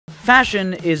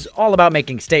Fashion is all about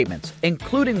making statements,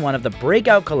 including one of the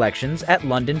breakout collections at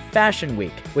London Fashion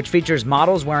Week, which features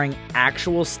models wearing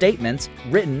actual statements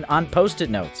written on Post-it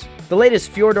notes. The latest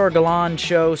Fyodor Golan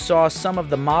show saw some of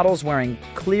the models wearing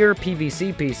clear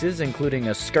PVC pieces, including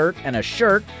a skirt and a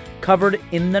shirt, covered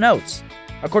in the notes.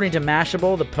 According to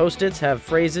Mashable, the Post-its have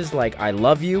phrases like "I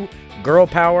love you," "girl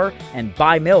power," and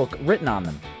 "buy milk" written on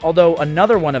them. Although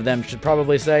another one of them should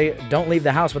probably say, "Don't leave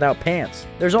the house without pants."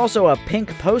 There's also a pink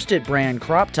Post-it brand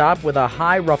crop top with a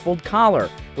high ruffled collar,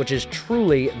 which is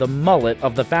truly the mullet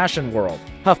of the fashion world.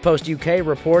 HuffPost UK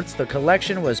reports the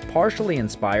collection was partially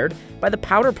inspired by the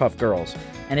Powder Puff Girls,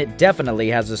 and it definitely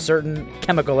has a certain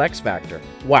chemical X factor.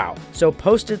 Wow, so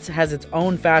Post-its has its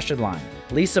own fashion line.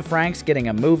 Lisa Frank's getting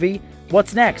a movie.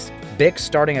 What's next? Bix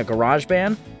starting a garage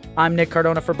band? I'm Nick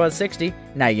Cardona for Buzz60.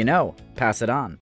 Now you know. Pass it on.